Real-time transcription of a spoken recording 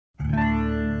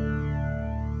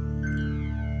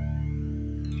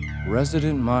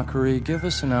Resident mockery, give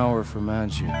us an hour for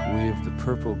magic. We of the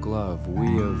purple glove,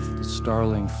 we of the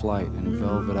starling flight and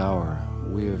velvet hour,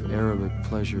 we of Arabic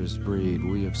pleasures breed,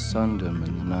 we of sundom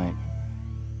in the night.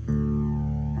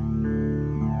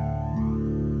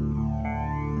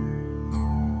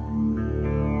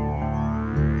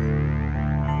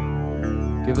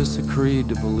 Give us a creed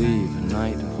to believe, a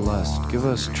night of lust. Give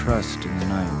us trust in the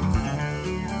night.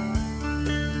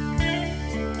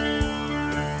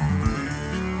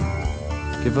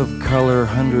 Give of color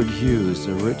 100 hues,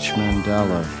 a rich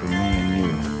mandala for me and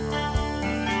you.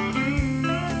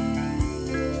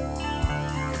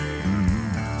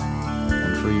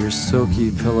 And for your silky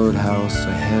pillowed house,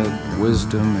 a head,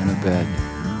 wisdom, and a bed.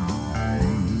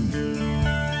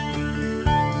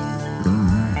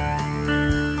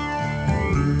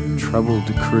 Troubled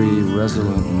decree,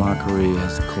 resolute mockery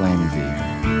has claimed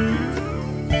thee.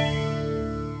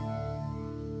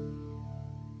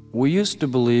 We used to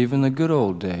believe in the good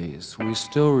old days. We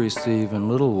still receive in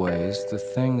little ways the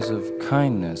things of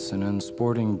kindness and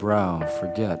unsporting brow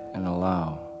forget and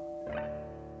allow.